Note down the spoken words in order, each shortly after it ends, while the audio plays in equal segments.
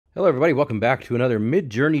Hello everybody, welcome back to another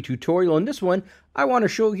Midjourney tutorial. In this one, I want to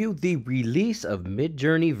show you the release of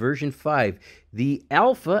Midjourney version 5. The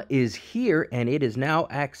alpha is here and it is now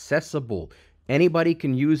accessible. Anybody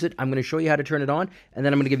can use it. I'm going to show you how to turn it on, and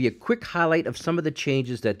then I'm going to give you a quick highlight of some of the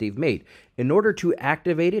changes that they've made. In order to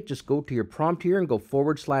activate it, just go to your prompt here and go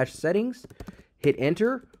 /settings, hit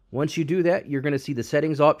enter. Once you do that, you're going to see the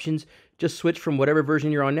settings options. Just switch from whatever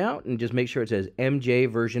version you're on now and just make sure it says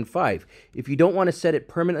MJ version 5. If you don't want to set it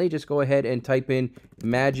permanently, just go ahead and type in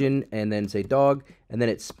imagine and then say dog, and then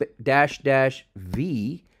it's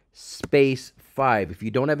 --V space 5. If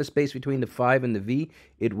you don't have a space between the 5 and the V,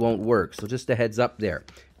 it won't work. So just a heads up there.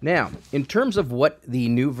 Now, in terms of what the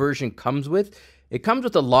new version comes with, it comes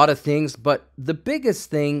with a lot of things, but the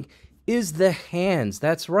biggest thing is the hands.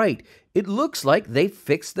 That's right. It looks like they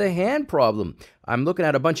fixed the hand problem. I'm looking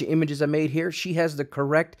at a bunch of images I made here. She has the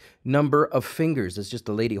correct number of fingers. It's just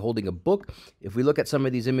a lady holding a book. If we look at some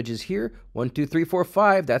of these images here, 1, 2, 3, 4,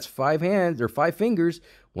 5, that's 5 hands or 5 fingers.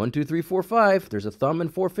 1, 2, 3, 4, 5. There's a thumb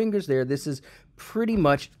and 4 fingers there. This is pretty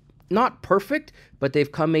much not perfect, but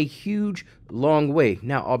they've come a huge, long way.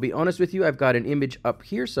 Now, I'll be honest with you. I've got an image up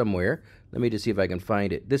here somewhere. Let me just see if I can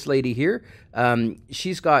find it. This lady here,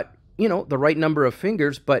 she's got, the right number of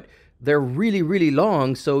fingers, but they're really, really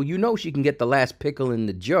long, so she can get the last pickle in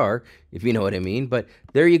the jar, if you know what I mean. But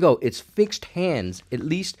there you go. It's fixed hands, at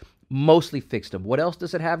least mostly fixed them. What else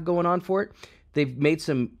does it have going on for it? They've made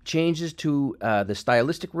some changes to the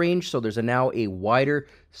stylistic range, so there's now a wider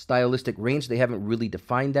stylistic range. They haven't really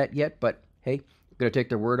defined that yet, but hey, I'm going to take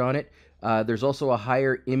their word on it. There's also a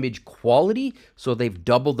higher image quality, so they've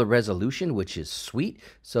doubled the resolution, which is sweet.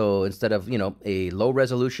 So instead of, a low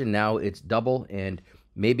resolution, now it's double, and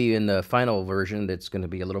maybe in the final version, that's going to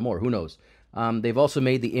be a little more. Who knows? They've also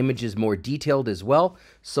made the images more detailed as well.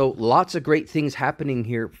 So lots of great things happening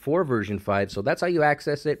here for version 5. So that's how you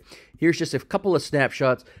access it. Here's just a couple of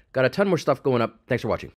snapshots. Got a ton more stuff going up. Thanks for watching.